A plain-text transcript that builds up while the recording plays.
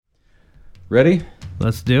Ready?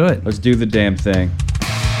 Let's do it. Let's do the damn thing.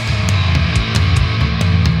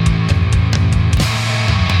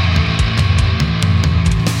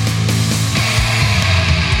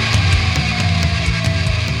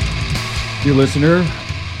 Dear listener,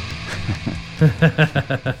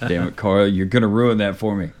 damn it, Carlo, you're going to ruin that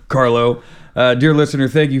for me. Carlo, dear listener,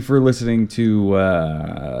 thank you for listening to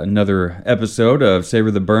another episode of Savor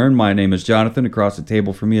the Burn. My name is Jonathan. Across the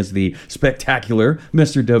table from me is the spectacular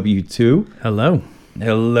Mr. W2. Hello.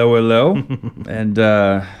 Hello. And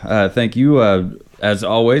thank you, as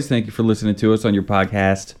always, thank you for listening to us on your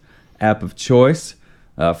podcast app of choice,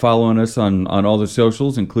 following us on all the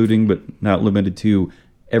socials, including but not limited to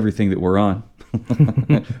everything that we're on.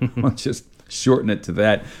 I'll just shorten it to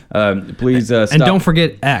that. Please stop. And don't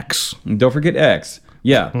forget X. Don't forget X.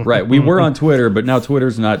 Yeah, right. We were on Twitter, but now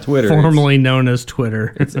Twitter's not Twitter. Formerly known as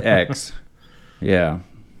Twitter. It's X. Yeah.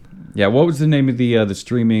 What was the name of the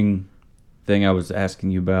streaming thing I was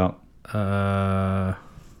asking you about? I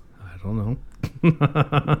don't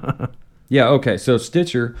know. Yeah, okay. So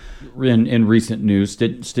Stitcher, in recent news,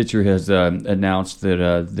 Stitcher has announced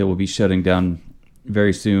that they will be shutting down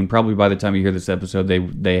very soon. Probably by the time you hear this episode,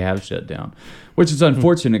 they have shut down, which is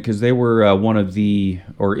unfortunate because they were one of the,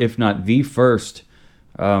 or if not the first,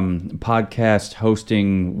 podcast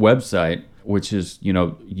hosting website, which is,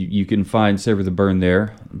 you can find Savor the Burn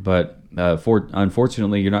there, but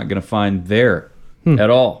unfortunately, you're not going to find there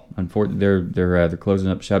at all. They're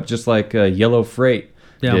closing up shop, just like Yellow Freight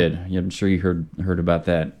did. I'm sure you heard about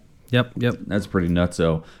that. Yep. That's pretty nuts.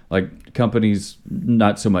 So, like, companies,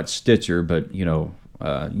 not so much Stitcher, but,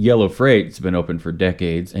 Yellow Freight's been open for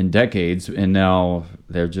decades, and now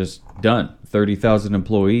they're just done. 30,000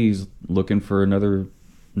 employees looking for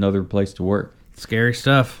another place to work. Scary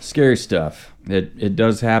stuff. It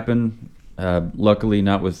does happen. Luckily,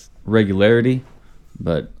 not with regularity,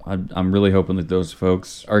 but I'm really hoping that those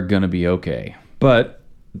folks are going to be okay. But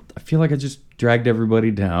I feel like I just dragged everybody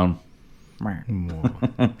down. I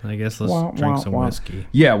guess let's drink some whiskey.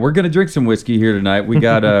 Yeah, we're gonna drink some whiskey here tonight. We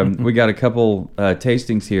got a couple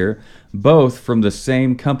tastings here, both from the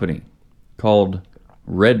same company, called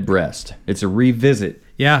Redbreast. It's a revisit.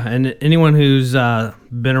 Yeah, and anyone who's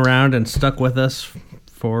been around and stuck with us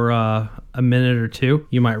for a minute or two,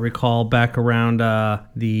 you might recall back around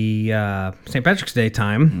the St. Patrick's Day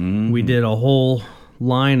time, we did a whole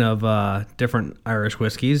line of different Irish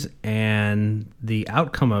whiskeys, and the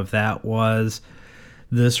outcome of that was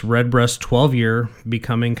this Redbreast 12-year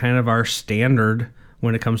becoming kind of our standard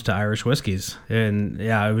when it comes to Irish whiskeys. And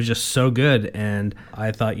yeah, it was just so good, and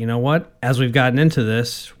I thought, you know what, as we've gotten into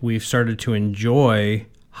this, we've started to enjoy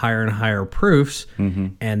higher and higher proofs,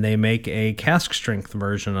 and they make a cask strength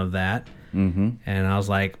version of that, and I was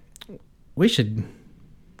like, we should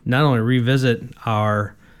not only revisit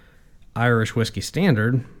our Irish whiskey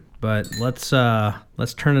standard, but let's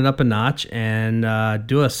turn it up a notch and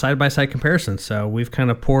do a side-by-side comparison. So we've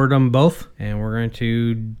kind of poured them both, and we're going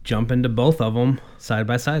to jump into both of them side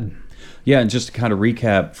by side. Yeah, and just to kind of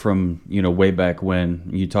recap from way back when,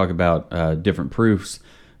 you talk about different proofs.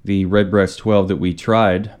 The Redbreast 12 that we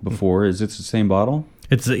tried before, is it the same bottle?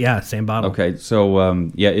 It's same bottle. Okay,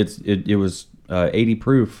 so it was 80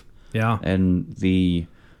 proof. Yeah, and the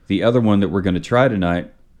other one that we're going to try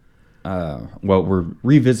tonight. We're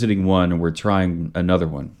revisiting one and we're trying another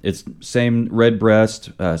one. It's same Redbreast,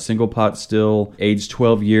 single pot still, aged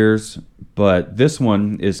 12 years, but this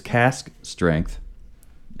one is cask strength,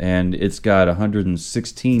 and it's got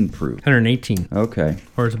 116 proof. 118. Okay.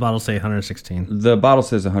 Or does the bottle say 116? The bottle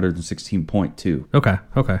says 116.2.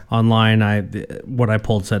 Okay. Online, what I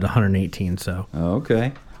pulled said 118, so.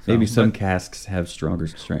 Okay. Maybe some casks have stronger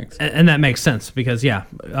strengths. And that makes sense because,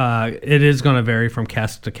 it is going to vary from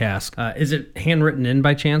cask to cask. Is it handwritten in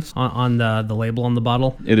by chance on the label on the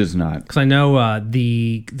bottle? It is not. Because I know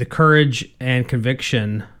the Courage and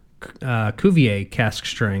Conviction Cuvier cask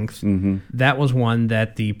strength, that was one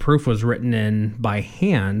that the proof was written in by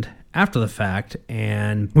hand after the fact.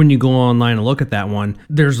 And when you go online and look at that one,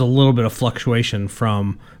 there's a little bit of fluctuation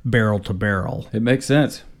from barrel to barrel. It makes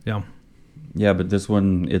sense. Yeah. Yeah, but this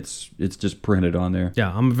one, it's just printed on there.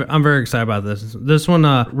 Yeah, I'm very excited about this. This one,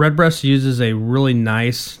 Redbreast uses a really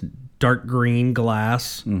nice dark green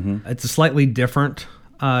glass. It's a slightly different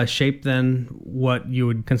shape than what you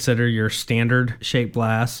would consider your standard shaped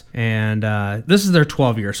glass. And this is their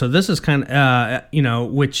 12-year. So this is kind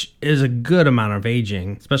of, which is a good amount of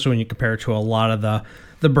aging, especially when you compare it to a lot of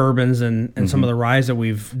the bourbons and some of the ryes that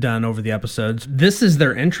we've done over the episodes. This is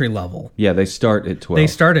their entry level. Yeah, they start at 12. They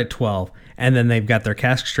start at 12. And then they've got their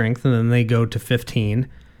cask strength, and then they go to 15,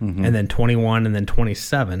 and then 21, and then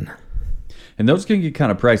 27. And those can get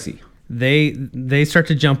kind of pricey. they start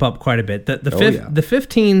to jump up quite a bit. Yeah. The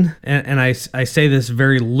 15, and I say this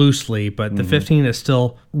very loosely, but the 15 is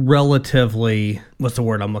still relatively, what's the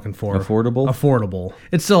word I'm looking for? Affordable.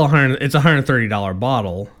 It's still it's $130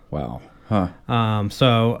 bottle. Wow. Huh.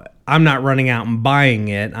 So I'm not running out and buying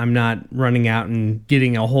it. I'm not running out and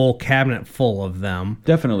getting a whole cabinet full of them.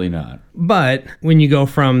 Definitely not. But when you go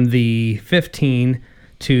from the 15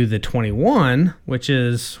 to the 21, which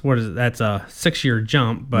is, that's a 6-year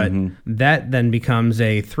jump, but that then becomes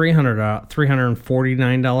a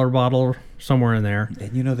 $349 bottle, somewhere in there.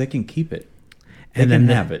 And they can keep it. They can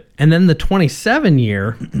have it. And then the 27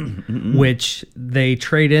 year, which they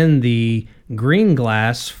trade in the green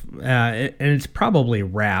glass, and it's probably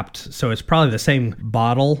wrapped, so it's probably the same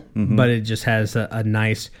bottle, but it just has a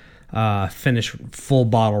nice finished full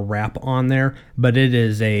bottle wrap on there. But it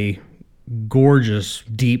is a gorgeous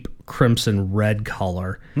deep crimson red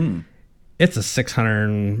color. It's a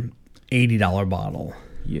 $680 bottle.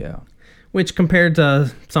 Yeah. Which compared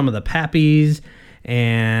to some of the Pappies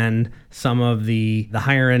and some of the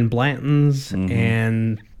higher end Blantons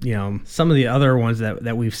and some of the other ones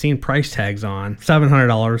that we've seen price tags on,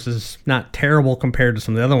 $700 is not terrible compared to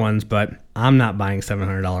some of the other ones, but I'm not buying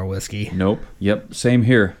 $700 whiskey. Nope. Yep. Same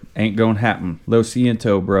here. Ain't gonna happen. Lo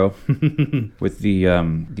Ciento, bro. With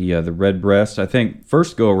the red breast. I think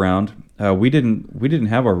first go around, we didn't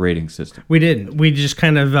have our rating system. We didn't. We just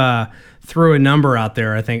kind of threw a number out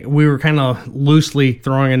there. I think we were kind of loosely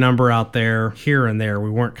throwing a number out there here and there. We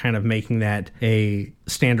weren't kind of making that a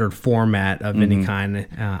standard format of any kind.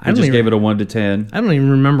 I just gave it a 1 to 10. I don't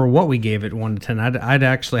even remember what we gave it 1 to 10. I'd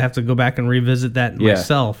actually have to go back and revisit that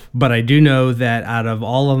myself. But I do know that out of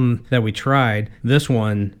all of them that we tried, this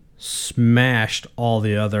one smashed all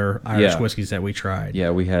the other Irish whiskeys that we tried.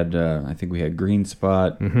 Yeah, we had I think we had Green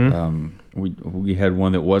Spot. We had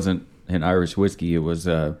one that wasn't an Irish whiskey. It was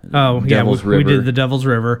Devil's River. We did the Devil's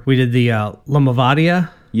River. We did the Limavady.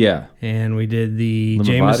 Yeah. And we did the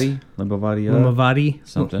Limavady.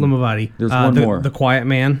 Something. Limavady. There's one more. The Quiet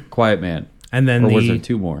Man. And then was there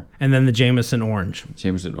 2 more? And then the Jameson Orange.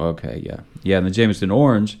 Okay, yeah. Yeah, and the Jameson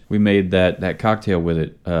Orange, we made that cocktail with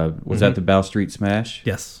it. Was that the Bow Street Smash?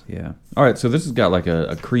 Yes. Yeah. All right, so this has got like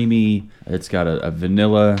a creamy, it's got a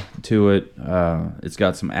vanilla to it. It's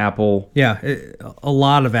got some apple. Yeah, a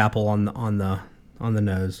lot of apple on the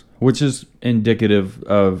nose. Which is indicative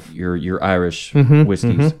of your Irish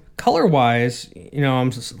whiskeys. Color-wise,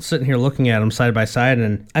 I'm sitting here looking at them side by side,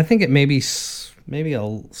 and I think it may be maybe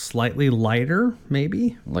a slightly lighter,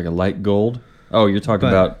 maybe. Like a light gold? Oh, you're talking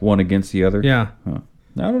about one against the other? Yeah. Huh.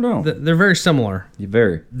 I don't know. They're very similar.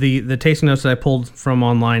 Very. The tasting notes that I pulled from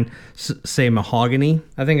online say mahogany.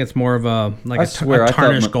 I think it's more of a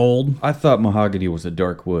tarnished gold. I thought mahogany was a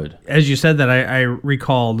dark wood. As you said that, I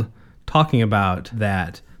recalled talking about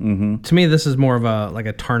that. To me, this is more of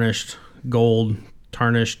a tarnished gold,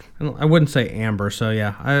 tarnished. I wouldn't say amber, so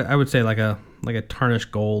yeah, I would say like a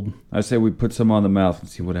tarnished gold. I say we put some on the mouth and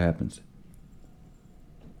see what happens.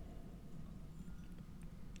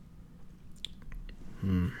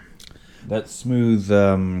 That smooth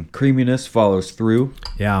creaminess follows through.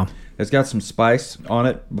 Yeah. It's got some spice on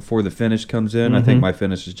it before the finish comes in. I think my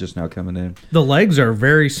finish is just now coming in. The legs are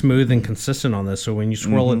very smooth and consistent on this, so when you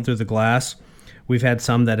swirl it through the glass, we've had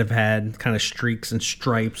some that have had kind of streaks and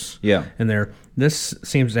stripes in there. This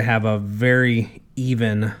seems to have a very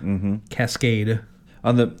even cascade.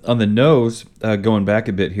 On the nose, going back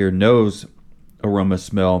a bit here, nose aroma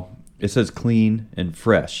smell. It says clean and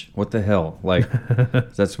fresh. What the hell? Like,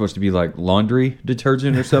 is that supposed to be like laundry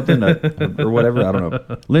detergent or something? Or whatever? I don't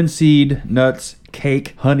know. Linseed, nuts,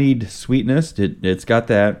 cake, honeyed sweetness. It's got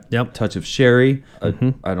that. Yep. Touch of sherry. I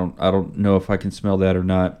don't know if I can smell that or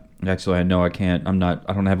not. Actually, I know I can't. I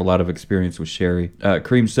don't have a lot of experience with sherry.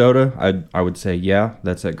 Cream soda, I would say, yeah,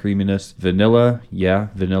 that's that creaminess. Vanilla, yeah,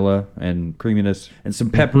 vanilla and creaminess. And some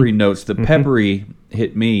peppery notes. The peppery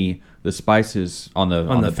hit me. The spices on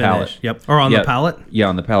the palate. Yep. Or on the palate? Yeah,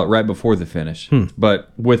 on the palate, right before the finish.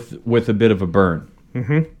 But with a bit of a burn.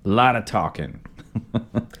 A lot of talking.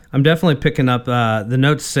 I'm definitely picking up, the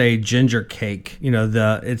notes say ginger cake.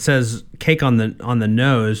 It says cake on the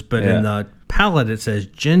nose, but in the palate it says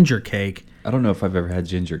ginger cake. I don't know if I've ever had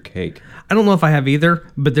ginger cake. I don't know if I have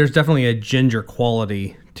either, but there's definitely a ginger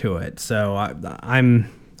quality to it. So I'm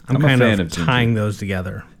kind of tying those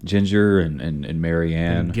together. Ginger and Mary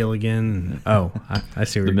Ann. And Gilligan. Oh, I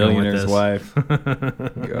see where the you're going with this. Millionaire's Wife.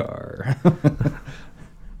 Gar.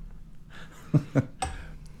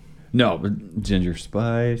 No, but ginger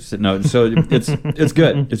spice. No, so it's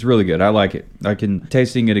good. It's really good. I like it.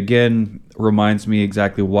 Tasting it again reminds me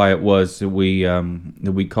exactly why it was that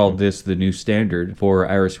we called this the new standard for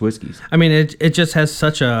Irish whiskeys. I mean, it just has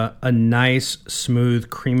such a nice, smooth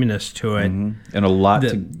creaminess to it. And a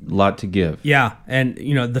lot to give. Yeah, and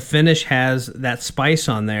the finish has that spice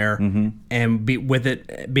on there, and with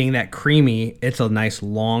it being that creamy, it's a nice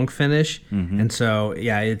long finish. And so,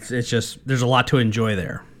 yeah, it's just, there's a lot to enjoy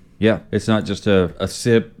there. Yeah, it's not just a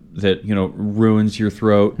sip that ruins your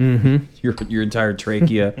throat, your entire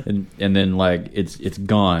trachea, and then like it's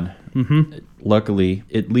gone. Luckily,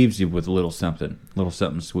 it leaves you with a little something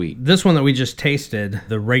sweet. This one that we just tasted,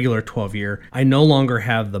 the regular 12-year, I no longer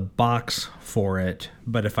have the box for it,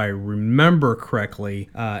 but if I remember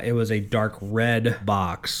correctly, it was a dark red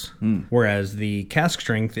box, whereas the cask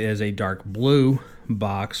strength is a dark blue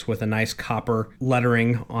box with a nice copper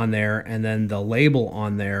lettering on there, and then the label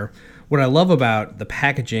on there. What I love about the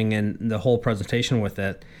packaging and the whole presentation with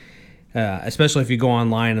it, especially if you go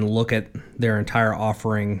online and look at their entire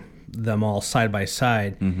offering, them all side by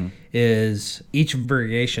side, is each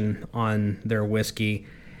variation on their whiskey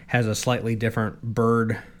has a slightly different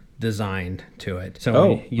bird designed to it.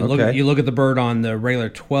 So you look at the bird on the regular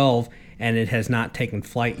 12, and it has not taken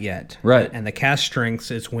flight yet. Right. And the cask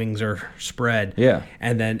strengths, its wings are spread. Yeah.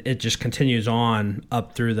 And then it just continues on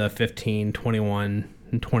up through the 15, 21,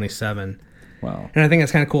 and 27. Wow. And I think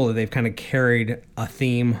it's kind of cool that they've kind of carried a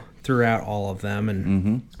theme throughout all of them,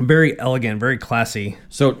 and very elegant, very classy.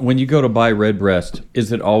 So when you go to buy Redbreast,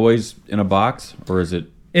 is it always in a box, or is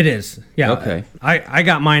it? It is, yeah. Okay. I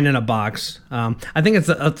got mine in a box. I think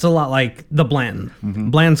it's a lot like the Blanton.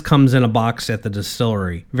 Blanton's comes in a box at the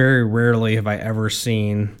distillery. Very rarely have I ever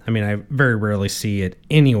seen. I mean, I very rarely see it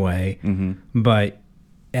anyway. But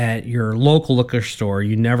at your local liquor store,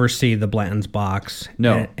 you never see the Blanton's box.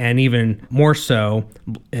 No. And even more so,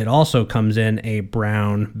 it also comes in a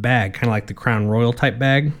brown bag, kind of like the Crown Royal type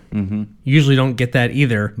bag. You usually don't get that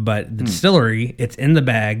either, but the distillery, it's in the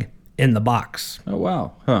bag, in the box. Oh,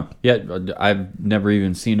 wow. Huh. Yeah, I've never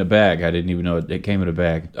even seen a bag. I didn't even know it came in a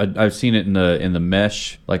bag. I've seen it in the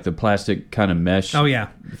mesh, like the plastic kind of mesh. Oh, yeah.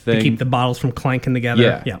 Thing. To keep the bottles from clanking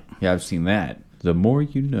together. Yeah. Yeah, I've seen that. The more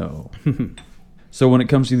you know. So when it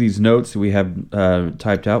comes to these notes that we have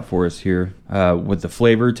typed out for us here, with the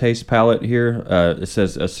flavor taste palette here, it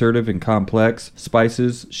says assertive and complex,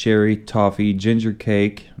 spices, sherry, toffee, ginger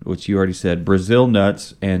cake, which you already said, Brazil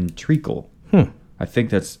nuts, and treacle. I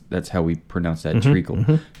think that's how we pronounce that, treacle.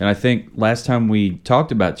 And I think last time we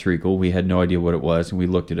talked about treacle, we had no idea what it was, and we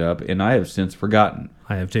looked it up, and I have since forgotten.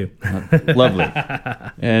 I have too. Lovely.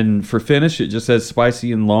 And for finish, it just says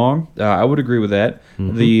spicy and long. I would agree with that.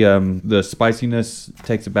 The spiciness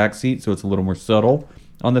takes a back seat, so it's a little more subtle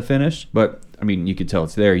on the finish. But, I mean, you could tell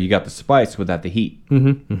it's there. You got the spice without the heat.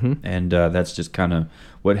 And that's just kind of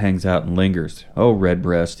what hangs out and lingers. Oh,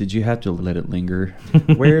 Redbreast, did you have to let it linger?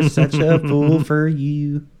 We're such a fool for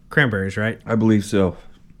you. Cranberries, right? I believe so.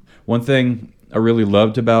 One thing I really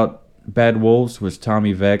loved about Bad Wolves was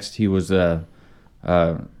Tommy Vext. He was an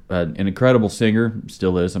incredible singer,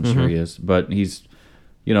 still is, I'm sure he is, but he's,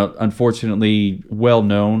 unfortunately well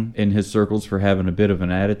known in his circles for having a bit of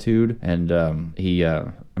an attitude, and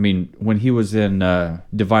when he was in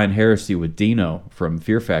Divine Heresy with Dino from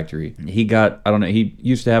Fear Factory, he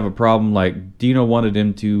used to have a problem, like Dino wanted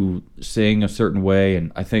him to sing a certain way,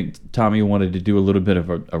 and I think Tommy wanted to do a little bit of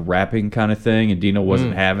a rapping kind of thing, and Dino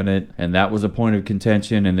wasn't having it, and that was a point of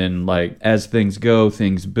contention. And then, like, as things go,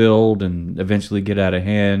 things build and eventually get out of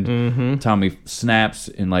hand. Tommy snaps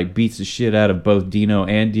and like beats the shit out of both Dino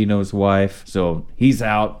and Dino's wife, so he's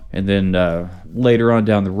out. And then later on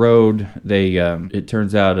down the road, it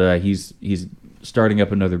turns out he's starting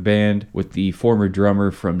up another band with the former drummer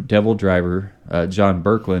from Devil Driver, John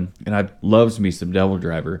Berkland, and I loves me some Devil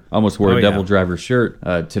Driver. I almost wore a Devil Driver shirt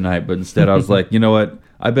tonight, but instead I was like, you know what?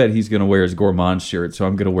 I bet he's going to wear his Gourmand shirt, so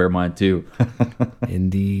I'm going to wear mine too.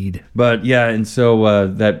 Indeed. But yeah, and so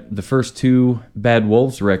the first two Bad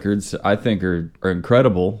Wolves records I think are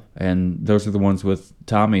incredible, and those are the ones with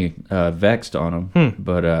Tommy Vext on them.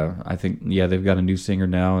 But I think they've got a new singer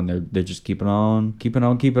now, and they're just keeping on.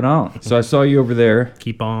 So I saw you over there.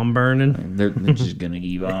 Keep on burning. They're just gonna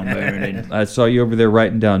keep on burning. I saw you over there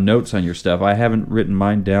writing down notes on your stuff. I haven't written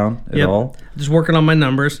mine down at all. Just working on my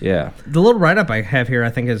numbers. Yeah. The little write-up I have here I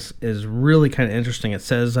think is really kind of interesting. It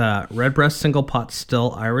says Redbreast Single Pot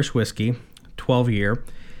Still Irish Whiskey, 12-year,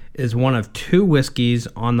 is one of two whiskeys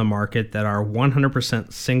on the market that are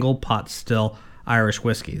 100% single pot still Irish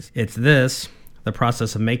whiskeys. It's this, the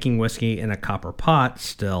process of making whiskey in a copper pot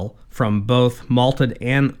still from both malted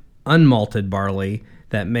and unmalted barley,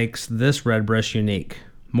 that makes this Redbreast unique.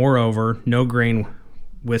 Moreover, no grain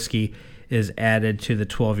whiskey is added to the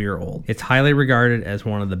 12-year-old. It's highly regarded as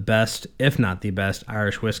one of the best, if not the best,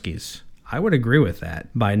 Irish whiskeys. I would agree with that,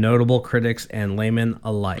 by notable critics and laymen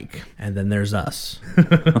alike. And then there's us.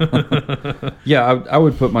 Yeah, I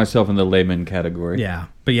would put myself in the layman category. Yeah.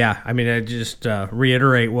 But yeah, I mean, I just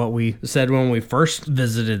reiterate what we said when we first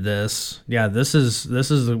visited this. Yeah, this is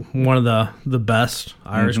one of the best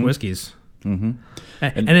Irish whiskeys. Mm-hmm.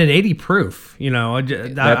 And at 80 proof,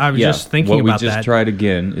 I was just thinking about that. What we just tried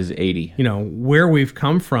again is 80. Where we've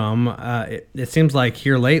come from, it seems like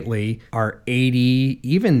here lately, our 80,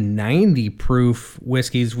 even 90 proof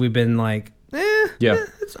whiskeys, we've been like, Yeah.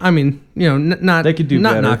 Not they could do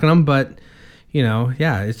not better. knocking them, but,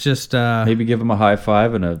 it's just... maybe give them a high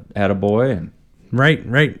five and a attaboy. And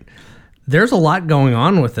Right. There's a lot going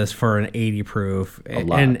on with this for an 80 proof. A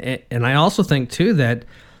lot. And I also think, too, that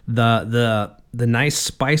the nice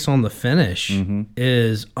spice on the finish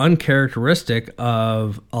is uncharacteristic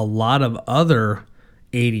of a lot of other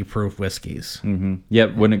 80 proof whiskeys. Mm-hmm.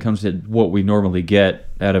 Yep, when it comes to what we normally get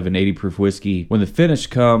out of an 80 proof whiskey, when the finish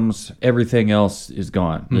comes, everything else is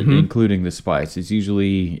gone, including the spice. It's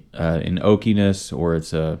usually an oakiness, or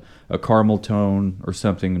it's a caramel tone or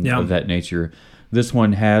something of that nature. This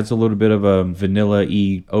one has a little bit of a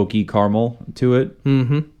vanilla-y, oaky caramel to it.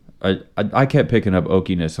 Mm-hmm. I kept picking up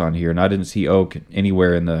oakiness on here, and I didn't see oak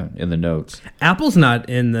anywhere in the notes. Apple's not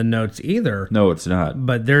in the notes either. No, it's not.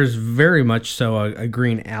 But there's very much so a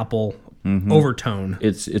green apple overtone.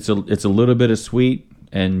 It's a little bit of sweet,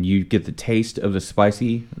 and you get the taste of the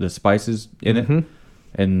spices in it,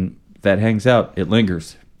 and that hangs out. It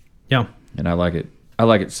lingers. Yeah, and I like it. I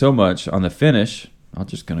like it so much. On the finish, I'm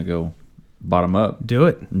just gonna go bottom up. Do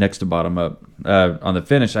it. Next to bottom up. On the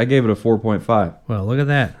finish, I gave it a 4.5. Well, look at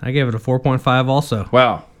that. I gave it a 4.5 also.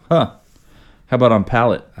 Wow. Huh. How about on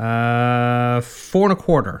palate? 4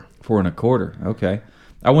 1/4. 4 1/4. Okay.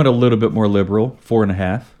 I went a little bit more liberal.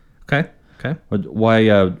 4.5. Okay.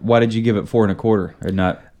 Why did you give it 4 1/4 and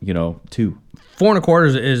not 2? 4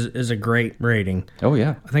 1/4 is a great rating. Oh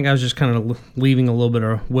yeah. I think I was just kind of leaving a little bit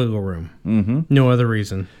of wiggle room. Mm-hmm. No other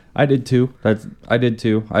reason. I did too. I did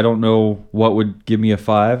too. I don't know what would give me a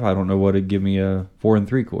 5. I don't know what would give me a 4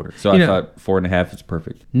 3/4. So I thought 4.5 is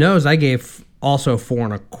perfect. Nose, I gave also 4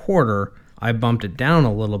 1/4. I bumped it down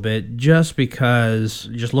a little bit just because,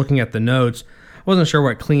 just looking at the notes, I wasn't sure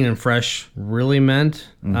what clean and fresh really meant.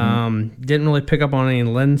 Didn't really pick up on any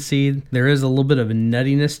linseed. There is a little bit of a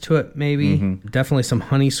nuttiness to it, maybe. Definitely some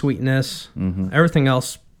honey sweetness. Everything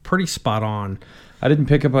else pretty spot on. I didn't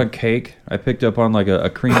pick up on cake. I picked up on like a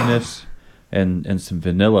creaminess and some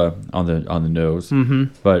vanilla on the nose.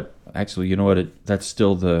 But actually, you know what? That's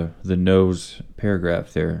still the nose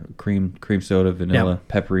paragraph there. Cream soda, vanilla,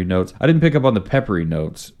 peppery notes. I didn't pick up on the peppery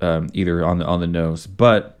notes either on the nose.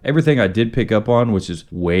 But everything I did pick up on, which is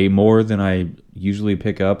way more than I usually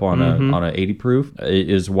pick up on a 80 proof,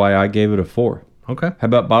 is why I gave it a 4. Okay. How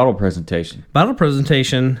about bottle presentation? Bottle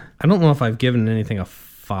presentation, I don't know if I've given anything a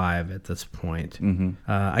 5 at this point.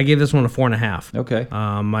 I gave this one a 4.5. Okay.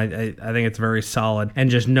 I think it's very solid, and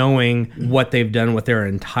just knowing what they've done with their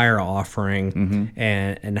entire offering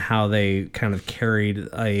and how they kind of carried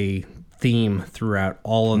a theme throughout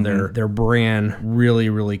all of their brand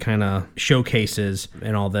really kind of showcases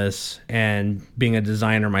and all this. And being a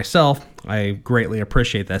designer myself, I greatly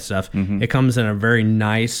appreciate that stuff. It comes in a very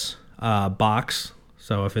nice box.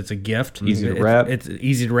 So if it's a gift, easy to wrap. It's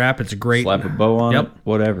easy to wrap. It's a great... Slap a bow on it,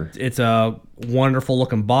 whatever. It's a wonderful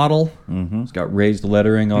looking bottle. It's got raised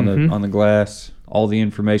lettering on the glass. All the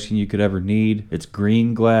information you could ever need. It's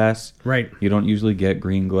green glass. Right. You don't usually get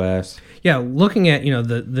green glass. Yeah, looking at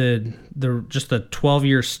the just the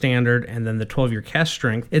 12-year standard and then the 12-year cask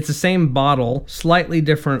strength, it's the same bottle, slightly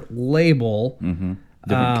different label.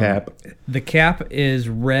 Different cap. The cap is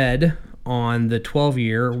red on the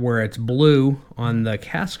 12-year, where it's blue on the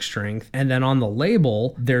cask strength, and then on the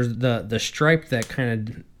label there's the stripe that kind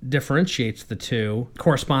of differentiates the two,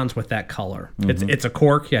 corresponds with that color. It's a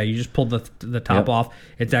cork. Yeah, you just pulled the top off.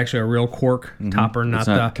 It's actually a real cork topper, not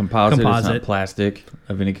the composite. It's not plastic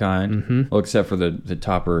of any kind. Well, except for the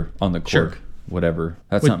topper on the cork, whatever.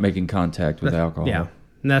 That's not making contact with alcohol. Yeah,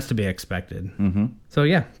 and that's to be expected. So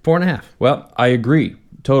yeah, 4.5. Well, I agree.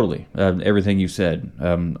 Totally. Everything you said.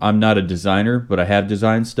 I'm not a designer, but I have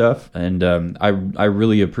designed stuff, and I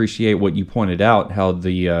really appreciate what you pointed out, how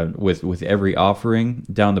the with every offering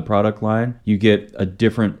down the product line, you get a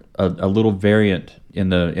different, a little variant in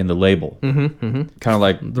the label. Kind of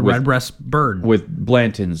like the Redbreast bird. With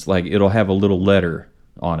Blanton's, like it'll have a little letter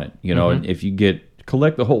on it, and if you get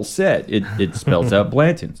collect the whole set. It spells out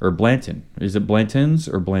Blanton's or Blanton. Is it Blanton's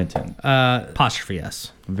or Blanton? Apostrophe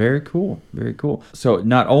S. Very cool. Very cool. So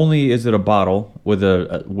not only is it a bottle with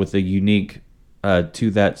a unique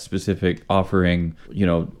to that specific offering,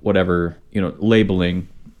 whatever, labeling.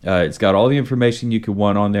 It's got all the information you could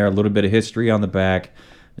want on there. A little bit of history on the back.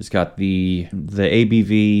 It's got the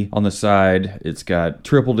ABV on the side. It's got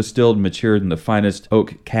triple distilled, matured in the finest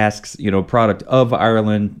oak casks, product of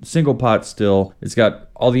Ireland, single pot still. It's got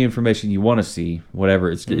all the information you want to see, whatever.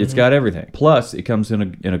 It's got everything. Plus, it comes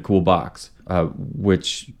in a cool box,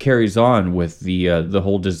 which carries on with the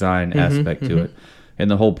whole design aspect to it and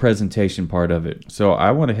the whole presentation part of it. So I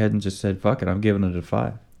went ahead and just said, fuck it, I'm giving it a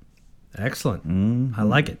 5. Excellent. I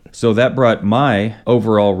like it. So that brought my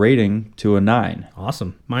overall rating to a 9.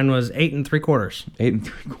 Awesome. Mine was 8 3/4. 8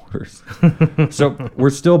 3/4. So we're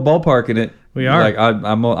still ballparking it. We are. Like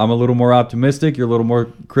I'm a little more optimistic. You're a little more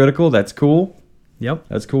critical. That's cool. Yep.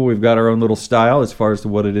 That's cool. We've got our own little style as far as to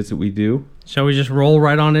what it is that we do. Shall we just roll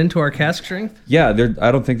right on into our cask strength? Yeah,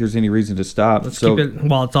 I don't think there's any reason to stop. Let's keep it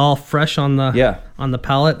while it's all fresh on the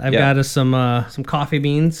palate. I've got us some coffee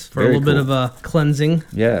beans for Very a little bit cool. of a cleansing.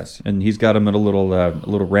 Yes, and he's got them in a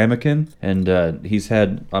little ramekin, and he's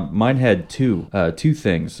had mine had two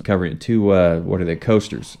things covering it. Two what are they,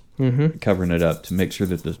 coasters, covering it up to make sure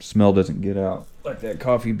that the smell doesn't get out like that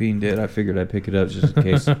coffee bean did. I figured I'd pick it up just in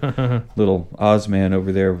case little Ozman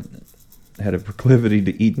over there had a proclivity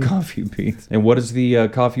to eat coffee beans. And what does the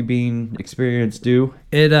coffee bean experience do?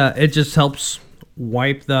 It just helps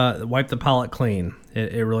wipe the palate clean.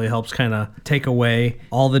 It really helps kind of take away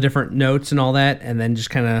all the different notes and all that, and then just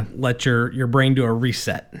kind of let your brain do a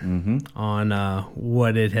reset on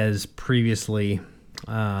what it has previously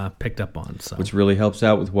picked up on. So, which really helps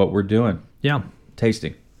out with what we're doing. Yeah.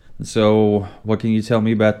 Tasting. So, what can you tell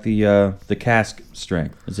me about the cask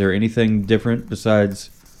strength? Is there anything different besides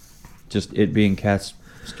just it being cask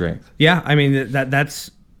strength? Yeah, I mean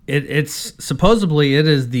that's it. It's supposedly it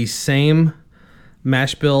is the same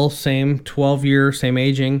mash bill, same 12-year, same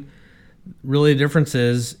aging. Really, the difference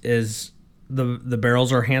is the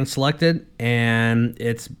barrels are hand selected and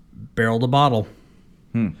it's barrel to bottle.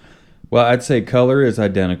 Well, I'd say color is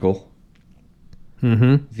identical.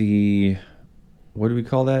 Mm-hmm. What do we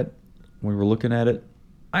call that when we're looking at it?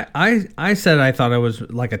 I said I thought it was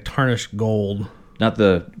like a tarnished gold. Not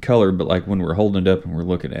the color, but like when we're holding it up and we're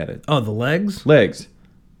looking at it. Oh, the legs? Legs.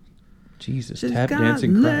 Jesus, She's tap got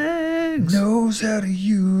dancing crap. legs. Knows how to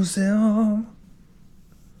use them.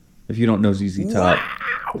 If you don't know ZZ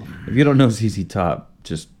Top,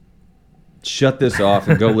 just shut this off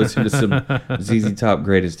and go listen to some ZZ Top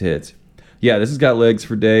greatest hits. Yeah, this has got legs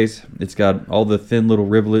for days. It's got all the thin little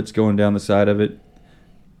rivulets going down the side of it.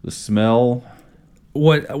 The smell.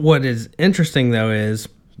 What is interesting though is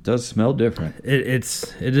It does smell different. it's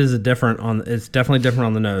definitely different on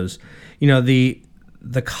the nose.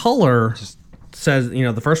 The color says,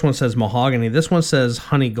 the first one says mahogany. This one says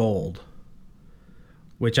honey gold,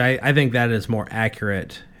 which I think that is more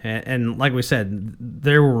accurate. And like we said,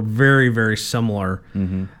 they were very, very similar.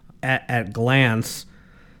 At glance,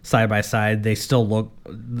 side by side, they still look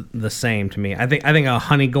the same to me. I think a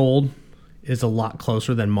honey gold is a lot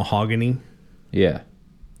closer than mahogany. Yeah.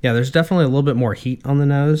 Yeah, there's definitely a little bit more heat on the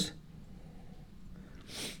nose.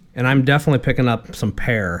 And I'm definitely picking up some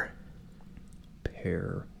pear.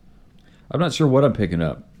 Pear. I'm not sure what I'm picking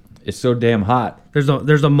up. It's so damn hot. There's a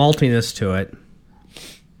maltiness to it.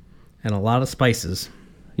 And a lot of spices.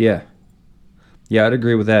 Yeah. Yeah, I'd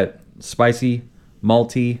agree with that. Spicy,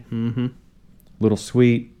 malty, little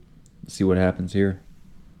sweet. Let's see what happens here.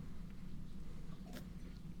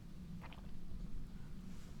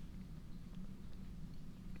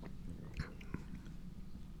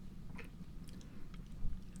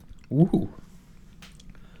 Ooh.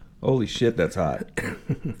 Holy shit, that's hot.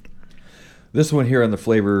 This one here on the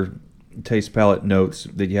flavor taste palette notes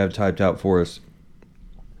that you have typed out for us,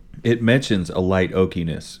 it mentions a light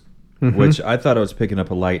oakiness, which I thought I was picking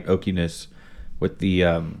up a light oakiness with the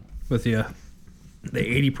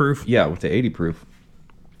 80 proof. Yeah, with the 80 proof.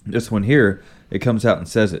 This one here, it comes out and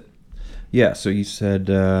says it. Yeah, so you said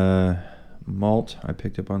malt. I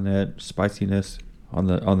picked up on that. Spiciness on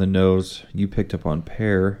the nose. You picked up on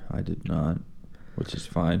pear. I did not, which is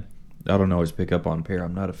fine. I don't always pick up on pear.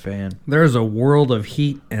 I'm not a fan. There's a world of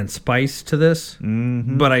heat and spice to this,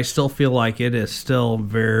 but I still feel like it is still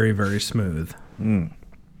very, very smooth.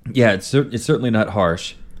 Yeah, it's certainly not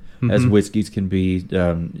harsh, as whiskeys can be,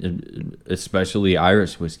 especially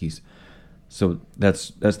Irish whiskeys. So that's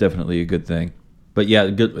definitely a good thing. But yeah,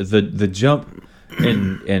 the jump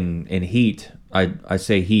in heat. I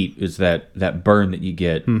say heat is that burn that you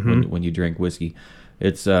get when you drink whiskey.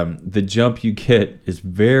 It's the jump you get is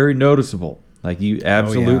very noticeable. Like you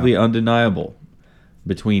absolutely undeniable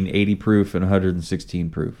between 80 proof and 116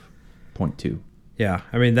 proof. 0.2. Yeah,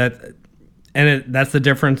 I mean that's the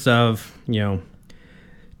difference of,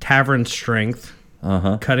 tavern strength,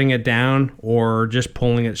 cutting it down, or just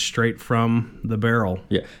pulling it straight from the barrel.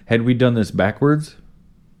 Yeah. Had we done this backwards,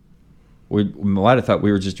 we might have thought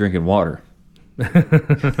we were just drinking water.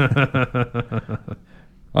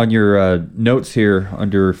 On your notes here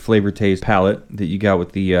under flavor taste palette that you got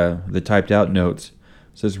with the typed out notes,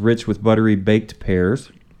 it says rich with buttery baked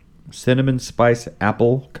pears, cinnamon spice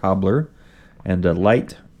apple cobbler, and a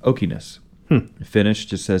light oakiness. Finish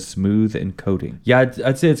just says smooth and coating. Yeah,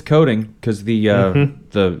 I'd say it's coating because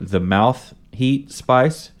the mouth heat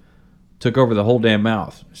spice took over the whole damn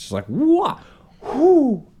mouth. It's just like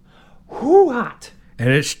whoo, hot. And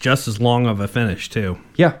it's just as long of a finish too.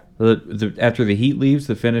 Yeah, after the heat leaves,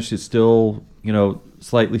 the finish is still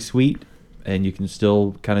slightly sweet, and you can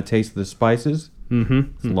still kind of taste the spices.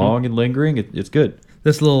 It's long and lingering. It's good.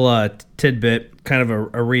 This little tidbit, kind of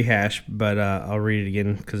a rehash, but I'll read it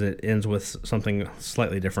again because it ends with something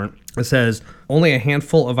slightly different. It says, only a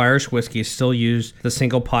handful of Irish whiskey still use the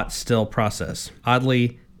single pot still process.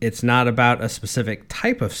 Oddly, it's not about a specific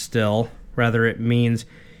type of still. Rather, it means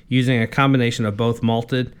using a combination of both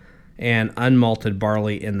malted and unmalted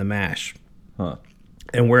barley in the mash.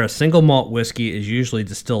 And where a single malt whiskey is usually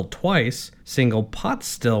distilled twice, single pot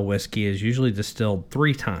still whiskey is usually distilled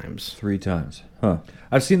 3 times. 3 times.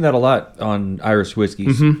 I've seen that a lot on Irish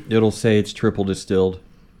whiskeys. It'll say it's triple distilled.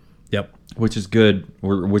 Yep. Which is good,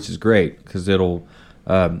 which is great, because it'll,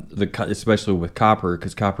 especially with copper,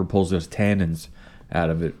 because copper pulls those tannins out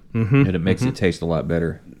of it, and it makes it taste a lot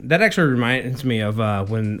better. That actually reminds me of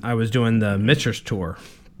when I was doing the Mitchers tour,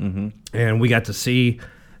 and we got to see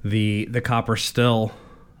the copper still.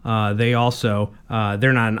 They also,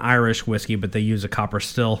 they're not an Irish whiskey, but they use a copper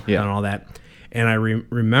still and all that. And I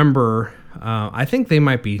remember, I think they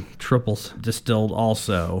might be triple distilled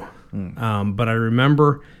also. But I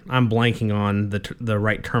remember, I'm blanking on the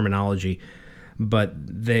right terminology, but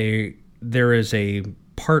there is a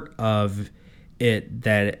part of it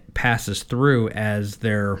that passes through as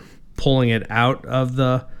they're pulling it out of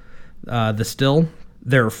the still.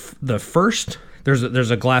 There's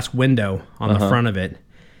a glass window on the front of it,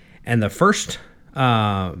 and the first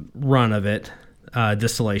run of it,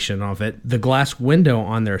 distillation of it, the glass window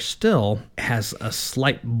on their still has a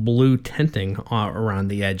slight blue tinting around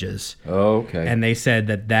the edges. Okay. And they said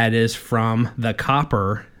that is from the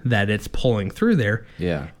copper that it's pulling through there.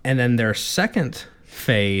 Yeah. And then their second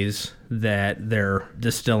phase that they're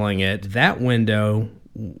distilling it, that window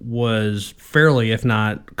was fairly, if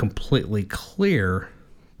not completely clear,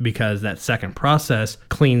 because that second process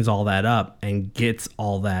cleans all that up and gets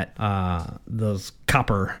all that those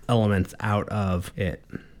copper elements out of it.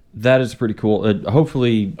 That is pretty cool.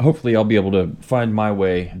 Hopefully I'll be able to find my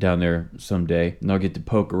way down there someday, and I'll get to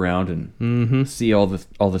poke around and see all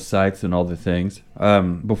the sites and all the things.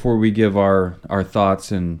 Before we give our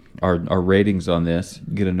thoughts and our ratings on this,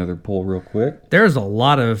 get another pull real quick. There's a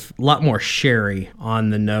lot more sherry on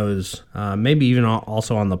the nose, maybe even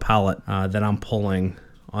also on the palate that I'm pulling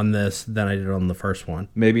on this than I did on the first one.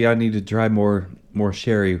 Maybe I need to try more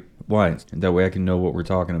sherry wines, and that way I can know what we're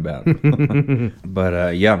talking about.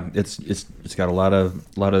 But yeah, it's got a lot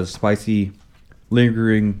of spicy,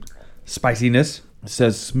 lingering spiciness. It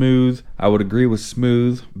says smooth. I would agree with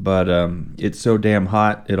smooth, but it's so damn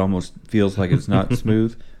hot it almost feels like it's not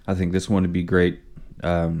smooth. I think this one would be great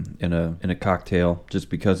in a cocktail, just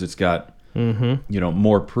because it's got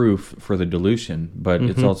more proof for the dilution, but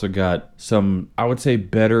it's also got some, I would say,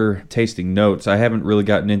 better tasting notes. I haven't really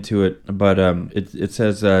gotten into it, but it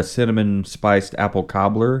says cinnamon spiced apple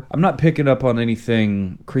cobbler. I'm not picking up on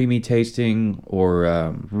anything creamy tasting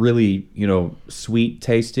or really, sweet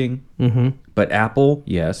tasting. But apple,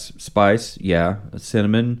 yes. Spice, yeah.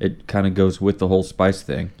 Cinnamon, it kind of goes with the whole spice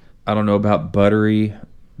thing. I don't know about buttery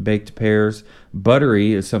baked pears.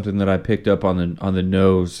 Buttery is something that I picked up on the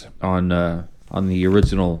nose on the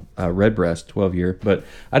original Redbreast 12-year, but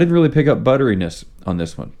I didn't really pick up butteriness on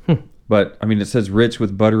this one. But I mean, it says rich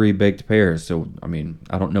with buttery baked pears, so I mean,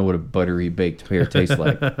 I don't know what a buttery baked pear tastes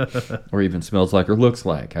like, or even smells like, or looks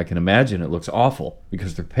like. I can imagine it looks awful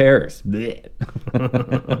because they're pears.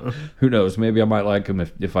 Who knows? Maybe I might like them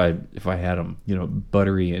if I had them,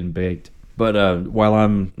 buttery and baked. But while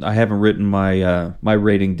I haven't written my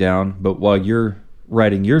rating down, but while you're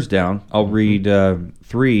writing yours down, I'll read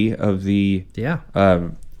 3 of the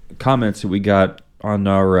comments that we got on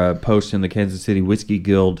our post in the Kansas City Whiskey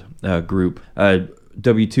Guild group.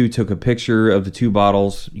 W2 took a picture of the 2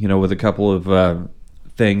 bottles, with a couple of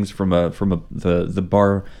things from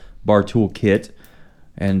the bar tool kit,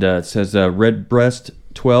 and it says Redbreast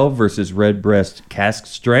 12 versus Redbreast Cask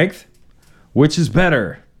Strength. Which is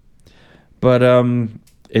better? But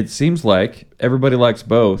it seems like everybody likes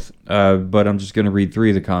both. But I'm just going to read 3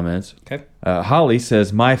 of the comments. Okay. Holly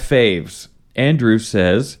says, my faves. Andrew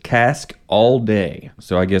says, cask all day.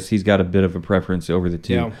 So I guess he's got a bit of a preference over the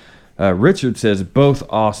two. Yeah. Richard says, both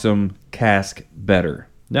awesome, cask better.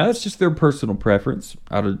 Now, that's just their personal preference.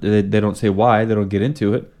 They don't say why. They don't get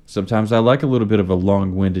into it. Sometimes I like a little bit of a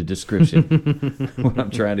long-winded description when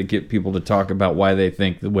I'm trying to get people to talk about why they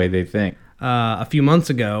think the way they think. A few months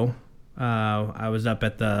ago, I was up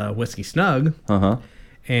at the Whiskey Snug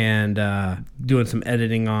and doing some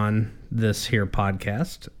editing on this here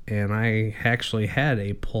podcast, and I actually had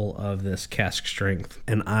a pull of this Cask Strength,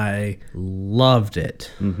 and I loved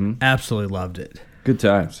it. Mm-hmm. Absolutely loved it. Good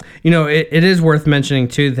times. You know, it is worth mentioning,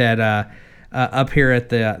 too, that up here at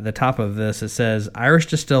the top of this, it says, Irish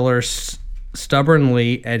distillers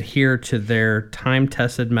stubbornly adhere to their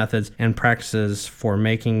time-tested methods and practices for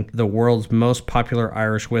making the world's most popular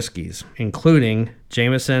Irish whiskeys, including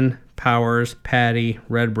Jameson, Powers, Paddy,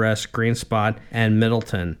 Redbreast, Green Spot, and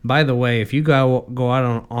Middleton. By the way, if you go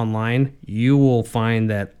out online, you will find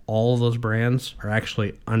that all of those brands are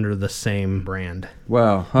actually under the same brand.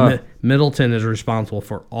 Wow. Huh. Middleton is responsible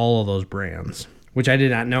for all of those brands, which I did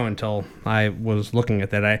not know until I was looking at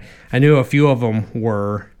that. I knew a few of them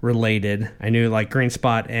were related. I knew like Green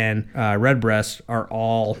Spot and Redbreast are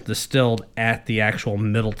all distilled at the actual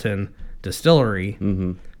Middleton distillery.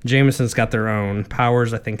 Mm-hmm. Jameson's got their own.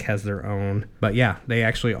 Powers, I think, has their own. But yeah, they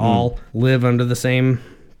actually all live under the same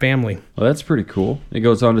family. Well, that's pretty cool. It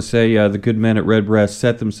goes on to say the good men at Redbreast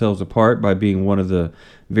set themselves apart by being one of the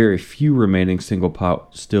very few remaining single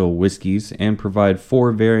pot still whiskeys and provide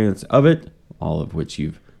 4 variants of it, all of which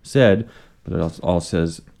you've said, but it also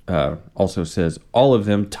says all of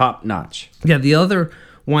them top notch. Yeah, the other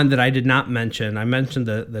one that I did not mention, I mentioned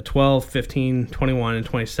the 12, 15, 21, and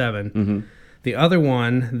 27. Mm-hmm. The other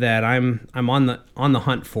one that I'm on the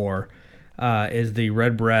hunt for is the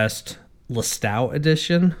Redbreast Lastau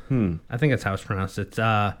edition. I think that's how it's pronounced. It's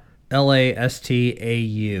Lastau.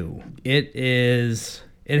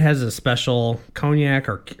 It has a special cognac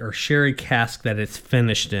or sherry cask that it's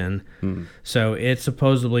finished in. So it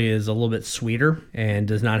supposedly is a little bit sweeter and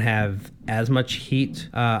does not have as much heat.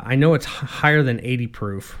 I know it's higher than 80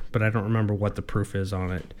 proof, but I don't remember what the proof is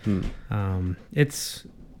on it.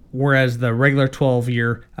 Whereas the regular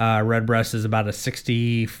 12-year Redbreast is about a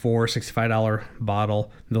 $65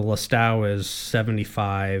 bottle. The Lastau is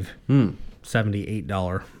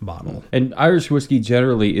 $78 bottle. And Irish whiskey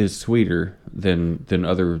generally is sweeter than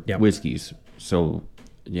other whiskeys. So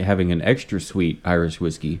having an extra sweet Irish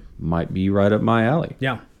whiskey might be right up my alley.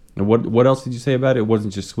 Yeah. And what else did you say about it? It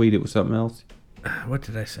wasn't just sweet, it was something else? What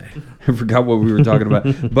did I say? I forgot what we were talking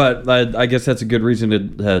about. But I guess that's a good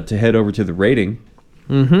reason to head over to the rating.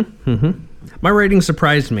 My rating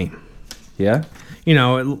surprised me. Yeah? You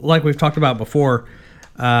know, like we've talked about before,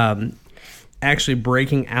 actually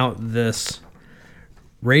breaking out this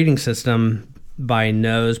rating system by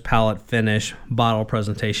nose, palate, finish, bottle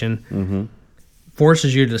presentation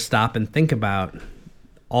forces you to stop and think about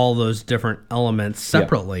all those different elements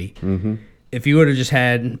separately. Yeah. If you would have just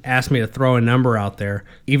asked me to throw a number out there,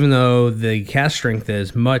 even though the cask strength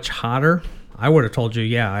is much hotter, I would have told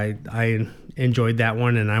you, I enjoyed that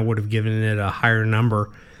one, and I would have given it a higher number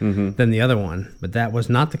than the other one. But that was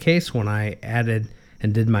not the case when I added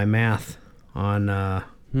and did my math on the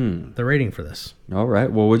rating for this. All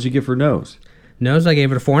right. Well, what'd you give for nose? Nose, I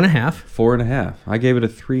gave it a 4.5. 4.5. I gave it a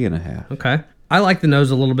 3.5. Okay. I like the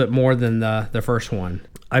nose a little bit more than the first one.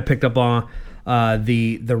 I picked up on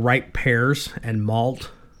the right pears and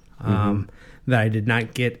malt that I did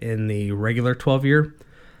not get in the regular 12-year.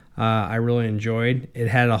 I really enjoyed. It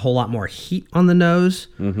had a whole lot more heat on the nose,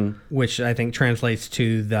 which I think translates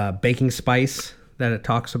to the baking spice that it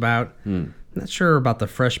talks about. Not sure about the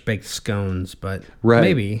fresh baked scones, but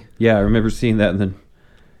maybe. Yeah, I remember seeing that in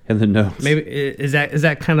the nose. Maybe is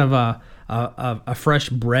that kind of a fresh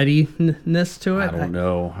breadiness to it? I don't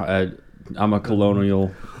know. I'm a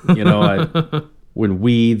colonial. You know, when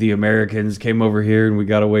we, the Americans, came over here and we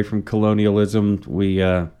got away from colonialism, we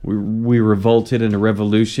revolted in a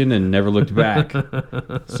revolution and never looked back.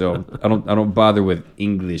 So I don't bother with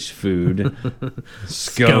English food.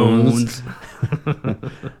 Scones.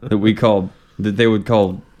 We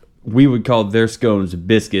would call their scones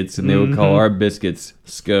biscuits, and they would call our biscuits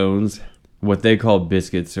scones. What they call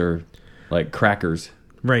biscuits are like crackers.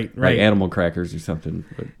 Right. Like animal crackers or something.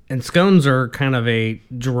 And scones are kind of a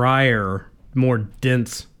drier, more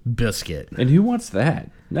dense biscuit. And who wants that?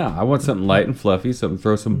 No, I want something light and fluffy, something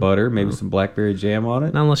throw some butter, maybe some blackberry jam on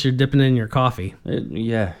it. Not unless you're dipping it in your coffee.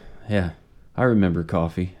 Yeah. I remember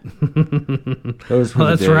coffee. Those were the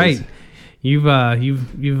That's days. right. You've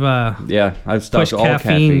Yeah, I've stopped pushed all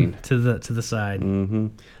caffeine caffeine. to the side.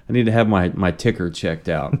 I need to have my ticker checked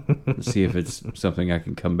out to see if it's something I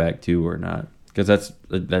can come back to or not. Because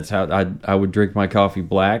that's how I would drink my coffee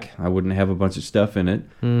black. I wouldn't have a bunch of stuff in it,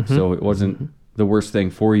 so it wasn't the worst thing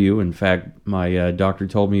for you. In fact, my doctor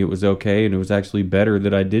told me it was okay, and it was actually better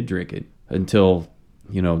that I did drink it until,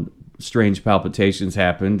 strange palpitations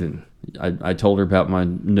happened, and I told her about my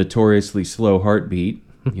notoriously slow heartbeat,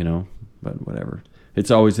 but whatever.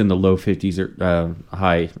 It's always in the low 50s or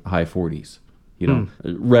high 40s,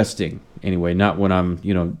 resting anyway, not when I'm,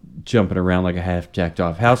 jumping around like a half jacked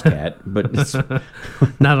off house cat, but it's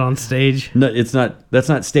Not on stage. no, that's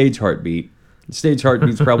not stage heartbeat. Stage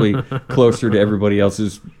heartbeat's probably closer to everybody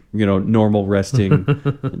else's, normal resting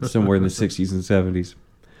somewhere in the 60s and 70s.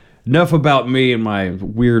 Enough about me and my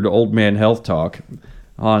weird old man health talk.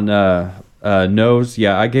 On nose,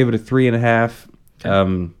 yeah, I gave it a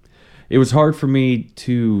 3.5. It was hard for me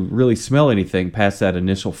to really smell anything past that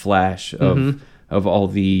initial flash of all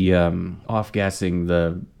the off-gassing,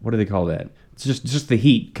 what do they call that? It's just the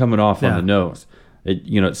heat coming off on the nose.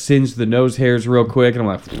 It singed the nose hairs real quick, and I'm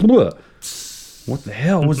like, "Bleh. What the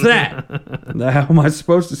hell was that? How am I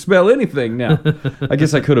supposed to smell anything now?" I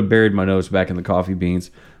guess I could have buried my nose back in the coffee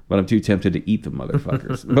beans, but I'm too tempted to eat the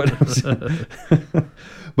motherfuckers.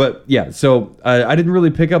 But yeah, so I didn't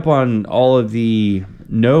really pick up on all of the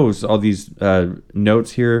all these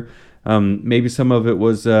notes here. Maybe some of it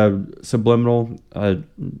was subliminal,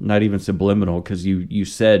 not even subliminal, because you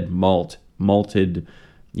said malted,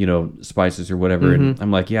 spices or whatever, and I'm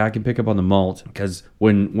like, yeah, I can pick up on the malt, because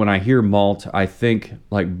when I hear malt, I think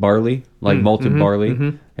like barley, like malted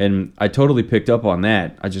barley, and I totally picked up on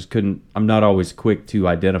that. I just couldn't. I'm not always quick to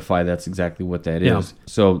identify that's exactly what that is.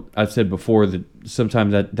 So I've said before that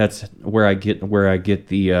sometimes that's where I get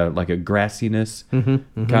the like a grassiness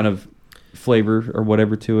kind of flavor or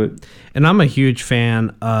whatever to it. And I'm a huge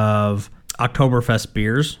fan of Oktoberfest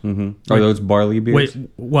beers. Are those barley beers?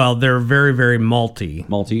 Well, they're very, very malty.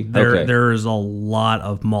 Malty? Okay. There is a lot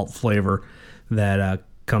of malt flavor that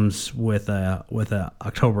comes with a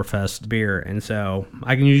Oktoberfest beer, and so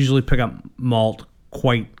I can usually pick up malt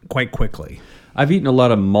quite quickly. I've eaten a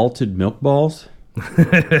lot of malted milk balls.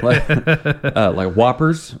 like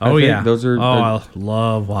Whoppers. Oh, yeah. Those are. I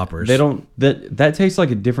love Whoppers. They don't. That tastes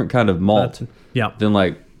like a different kind of malt. Than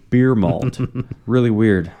like beer malt. Really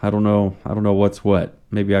weird. I don't know what's what.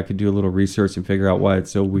 Maybe I could do a little research and figure out why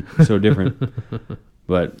it's so different.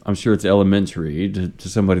 But I'm sure it's elementary to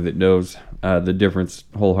somebody that knows the difference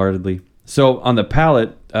wholeheartedly. So on the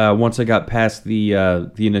palate, once I got past the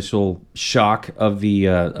initial shock of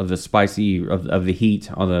the spicy of the heat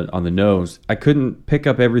on the nose, I couldn't pick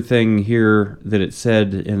up everything here that it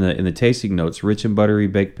said in the tasting notes: rich and buttery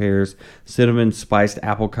baked pears, cinnamon, spiced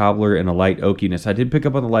apple cobbler, and a light oakiness. I did pick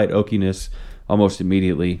up on the light oakiness almost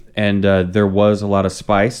immediately, and there was a lot of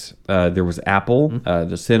spice. There was apple,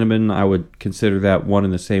 the cinnamon. I would consider that one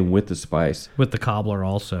and the same with the spice. With the cobbler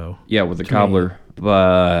also. Yeah, with the cobbler,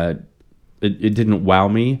 but it didn't wow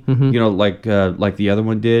me, like the other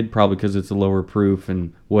one did, probably because it's a lower proof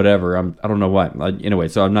and whatever. I don't know what. Anyway,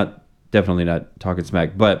 so I'm definitely not talking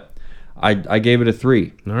smack, but I gave it a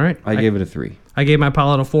 3. All right. I gave it a 3. I gave my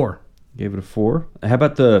palate a 4. Gave it a 4. How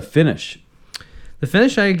about the finish? The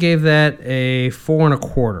finish, I gave that a 4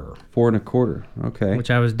 1/4. 4 1/4. Okay.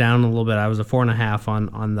 Which I was down a little bit. I was a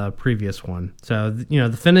 4.5 on the previous one. So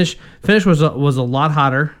the finish was a lot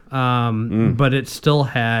hotter, but it still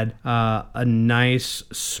had a nice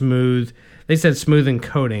smooth. They said smoothing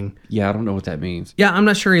coating. Yeah, I don't know what that means. Yeah, I'm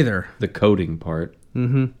not sure either. The coating part.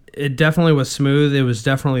 It definitely was smooth. It was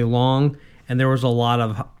definitely long, and there was a lot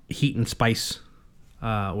of heat and spice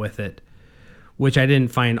with it, which I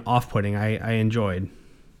didn't find off-putting. I enjoyed,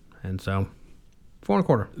 and so 4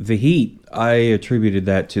 1/4. The heat, I attributed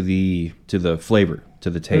that to the flavor, to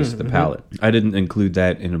the taste, the palate. I didn't include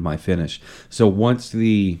that into my finish. So once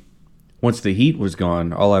the heat was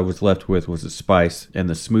gone, all I was left with was the spice and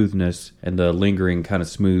the smoothness and the lingering kind of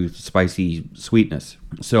smooth, spicy sweetness.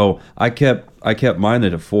 So I kept mine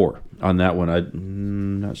at a 4 on that one.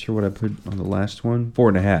 I'm not sure what I put on the last one.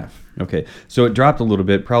 4.5. Okay, so it dropped a little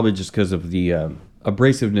bit, probably just because of the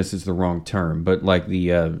abrasiveness is the wrong term, but like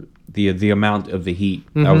the amount of the heat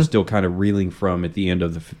I was still kind of reeling from at the end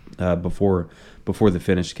of the before the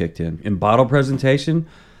finish kicked in. In bottle presentation,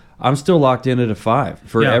 I'm still locked in at a 5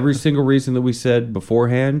 for every single reason that we said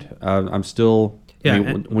beforehand. I'm still Yeah, I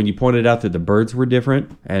mean, when you pointed out that the birds were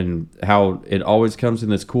different and how it always comes in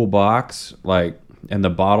this cool box, like, and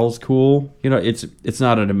the bottle's cool. You know, it's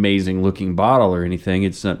not an amazing looking bottle or anything.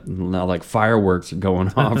 It's not like fireworks are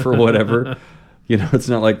going off or whatever. You know, it's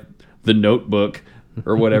not like the Notebook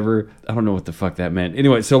or whatever. I don't know what the fuck that meant.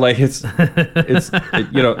 Anyway, so like I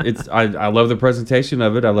love the presentation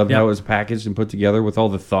of it. I love how it was packaged and put together with all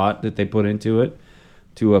the thought that they put into it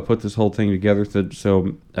to put this whole thing together.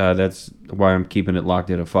 So that's why I'm keeping it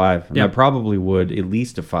locked at a 5. And I probably would at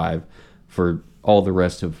least a 5 for all the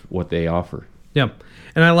rest of what they offer. Yep.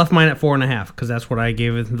 And I left mine at 4.5 because that's what I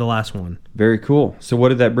gave it the last one. Very cool. So what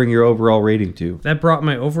did that bring your overall rating to? That brought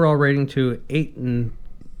my overall rating to 8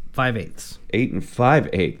 5/8. 8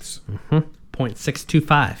 5/8.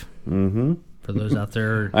 0.625. Mm-hmm. For those out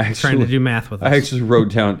there trying to do math with us. I actually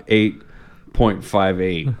wrote down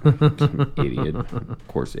 8.58. Idiot. Of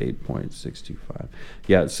course, 8.625.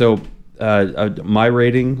 Yeah, so my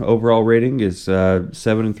overall rating is 7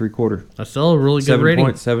 3/4. That's still a really good rating.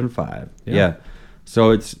 7.75. Yeah.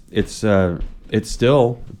 So it's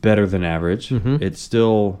still better than average. Mm-hmm. It's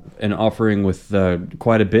still an offering with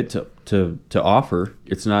quite a bit to offer.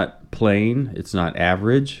 It's not plain. It's not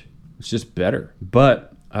average. It's just better.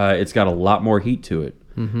 But it's got a lot more heat to it.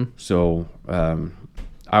 Mm-hmm. So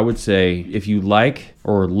I would say if you like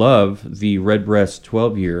or love the Redbreast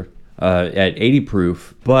 12-year at 80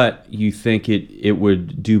 proof, but you think it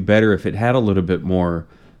would do better if it had a little bit more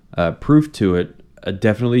proof to it,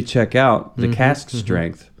 definitely check out the cask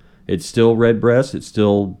strength. It's still Redbreast. It's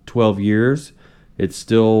still 12 years. It's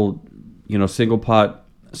still, single pot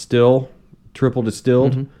still, triple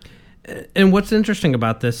distilled. Mm-hmm. And what's interesting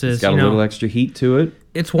about this is, it's got a little extra heat to it.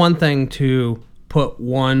 It's one thing to put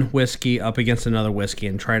one whiskey up against another whiskey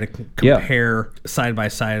and try to compare side by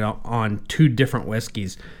side on two different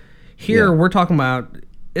whiskeys. Here, we're talking about,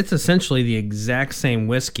 it's essentially the exact same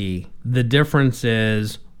whiskey. The difference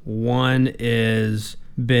is one is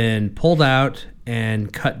been pulled out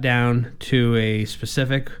and cut down to a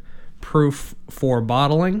specific proof for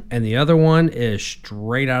bottling, and the other one is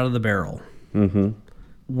straight out of the barrel. Mm-hmm.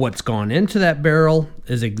 What's gone into that barrel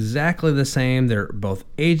is exactly the same. They're both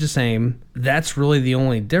aged the same. That's really the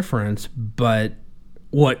only difference. But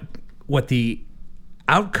what the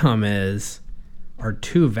outcome is are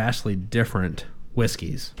two vastly different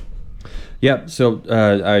whiskeys. Yeah, so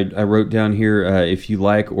I wrote down here, if you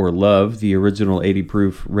like or love the original 80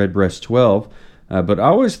 proof Redbreast 12, but I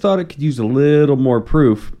always thought it could use a little more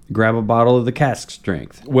proof, grab a bottle of the cask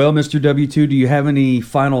strength. Well, Mr. W2, do you have any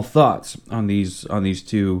final thoughts on these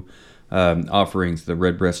two offerings, the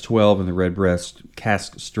Redbreast 12 and the Redbreast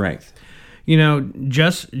cask strength?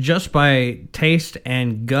 Just by taste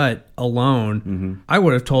and gut alone, I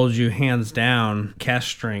would have told you hands down cask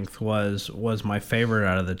strength was my favorite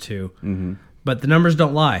out of the two. Mm-hmm. But the numbers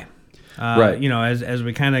don't lie. Right. As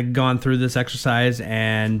we kind of gone through this exercise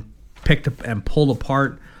and picked up and pulled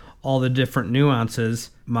apart all the different nuances,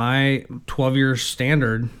 my 12-year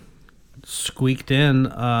standard squeaked in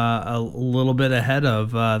a little bit ahead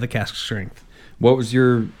of the cask strength. What was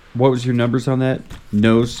your numbers on that?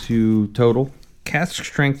 Nose to total? Cask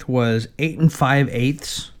strength was 8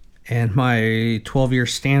 5/8, and my 12-year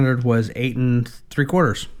standard was 8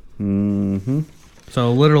 3/4. Mm-hmm.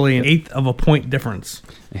 So literally an eighth of a point difference.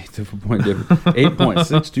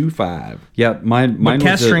 8.625. Yeah, mine. But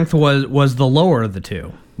cask strength was the lower of the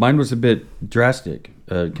two. Mine was a bit drastic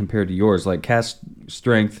compared to yours. Like cask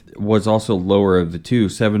strength was also lower of the two,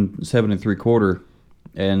 7 3/4.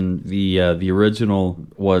 And the original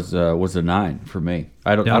was a 9 for me.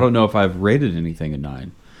 I don't know if I've rated anything a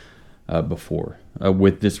 9 before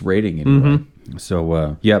with this rating anyway. Mm-hmm.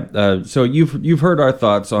 So so you've heard our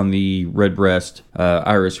thoughts on the Redbreast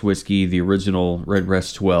Irish whiskey, the original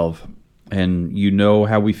Redbreast 12, and you know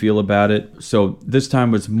how we feel about it. So this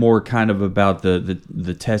time was more kind of about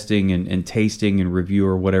the testing and tasting and review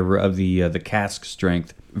or whatever of the cask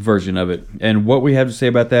strength version of it. And what we have to say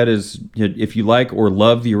about that is, if you like or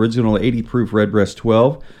love the original 80 proof Redbreast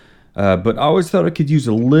 12, but I always thought it could use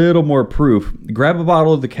a little more proof, grab a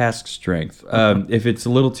bottle of the cask strength. If it's a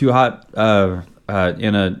little too hot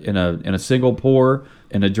in a single pour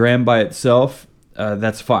in a dram by itself,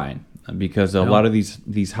 that's fine, because a lot of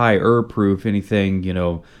these higher proof, anything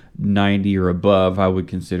 90 or above, I would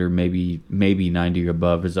consider maybe 90 or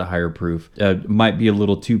above as a higher proof. Might be a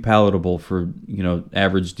little too palatable for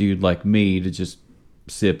average dude like me to just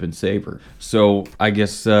sip and savor. So I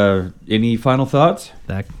guess any final thoughts?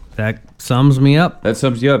 That sums me up. That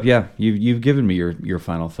sums you up. Yeah, you've given me your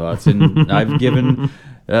final thoughts, and I've given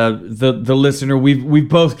the listener, we've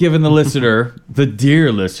both given the listener, the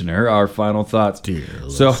dear listener, our final thoughts. Dear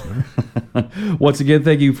listener. Once again,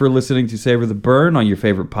 thank you for listening to Savor the Burn on your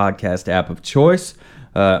favorite podcast app of choice.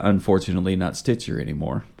 Unfortunately, not Stitcher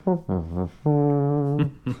anymore. But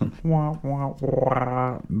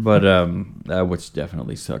which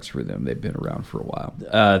definitely sucks for them. They've been around for a while.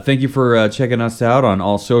 Thank you for checking us out on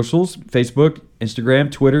all socials: Facebook,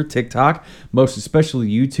 Instagram, Twitter, TikTok, most especially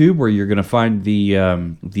YouTube, where you're going to find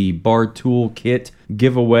the Bar Tool Kit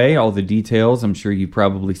giveaway. All the details. I'm sure you've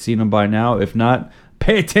probably seen them by now. If not,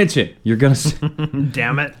 pay attention. You're going to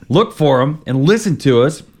damn it, look for them and listen to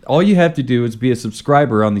us. All you have to do is be a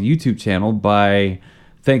subscriber on the YouTube channel by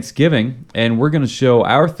Thanksgiving, and we're going to show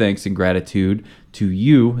our thanks and gratitude to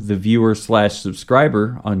you, the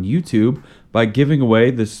viewer/subscriber on YouTube, by giving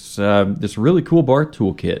away this really cool bar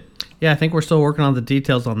toolkit. Yeah, I think we're still working on the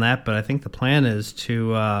details on that, but I think the plan is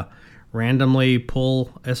to randomly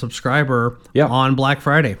pull a subscriber on Black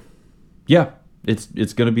Friday. Yeah,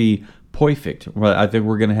 it's going to be perfect. Well, I think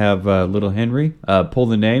we're going to have Little Henry pull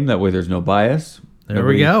the name. That way there's no bias. There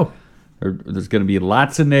we go. There's going to be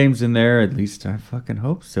lots of names in there. At least I fucking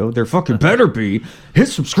hope so. There fucking better be. Hit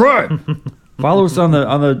subscribe. Follow us on the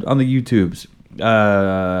YouTubes.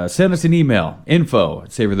 Send us an email,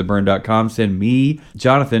 info@savortheburn.com. Send me,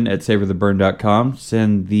 Jonathan, at savortheburn.com.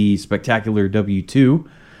 Send the spectacular W2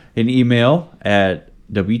 an email at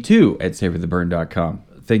w2@savortheburn.com.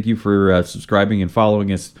 Thank you for subscribing and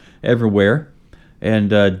following us everywhere.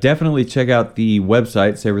 And definitely check out the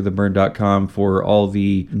website, savortheburn.com, for all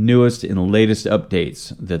the newest and latest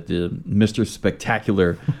updates that the Mr.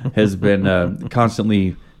 Spectacular has been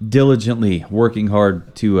constantly, diligently working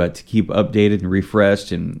hard to keep updated and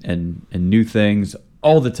refreshed and new things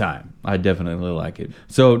all the time. I definitely like it.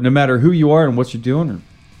 So no matter who you are and what you're doing, or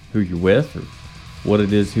who you're with, or what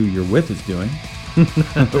it is who you're with is doing,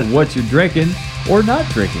 what you're drinking or not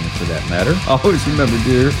drinking for that matter, always remember,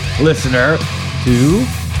 dear listener, to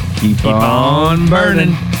keep on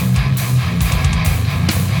burning.